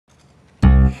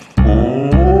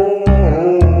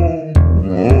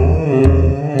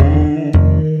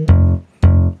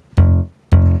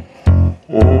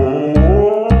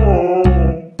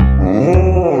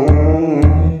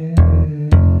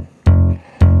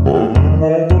I've been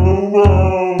rolling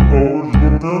around, always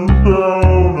looking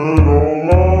down at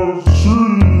all I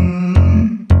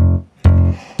see.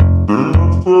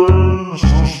 David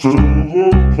faces to the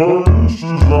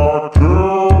places I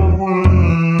can't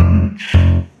reach.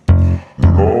 You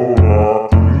know I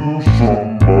could use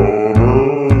somebody,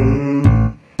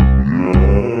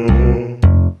 yeah.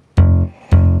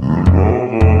 You know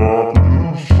that I could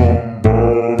use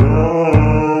somebody,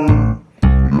 yeah.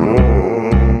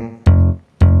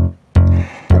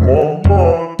 I'm on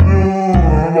my due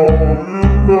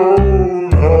and all you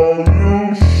know how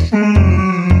you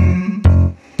speak.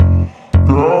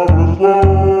 God is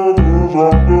lovers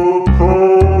on the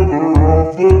corner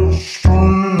of the street.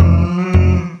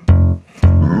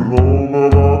 You know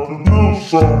that I could use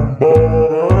somebody.